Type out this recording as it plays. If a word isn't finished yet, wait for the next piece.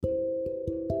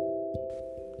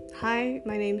Hi,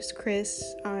 my name is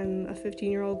Chris. I'm a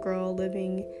 15-year-old girl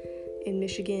living in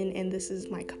Michigan, and this is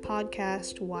my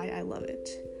podcast, Why I Love It.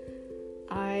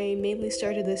 I mainly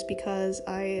started this because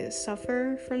I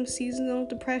suffer from seasonal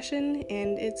depression,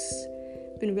 and it's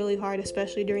been really hard,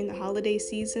 especially during the holiday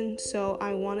season, so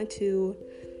I wanted to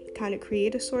kind of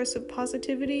create a source of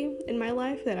positivity in my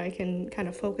life that I can kind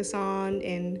of focus on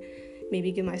and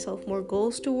maybe give myself more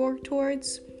goals to work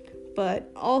towards,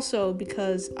 but also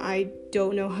because I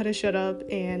don't know how to shut up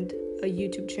and a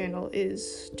YouTube channel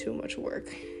is too much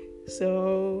work.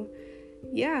 So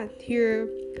yeah, here,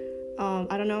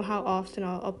 I don't know how often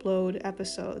I'll upload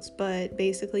episodes, but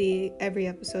basically every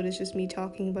episode is just me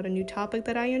talking about a new topic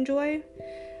that I enjoy.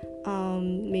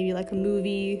 Maybe like a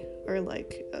movie or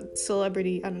like a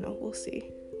celebrity, I don't know, we'll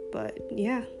see. But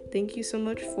yeah, thank you so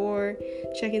much for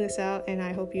checking this out, and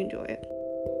I hope you enjoy it.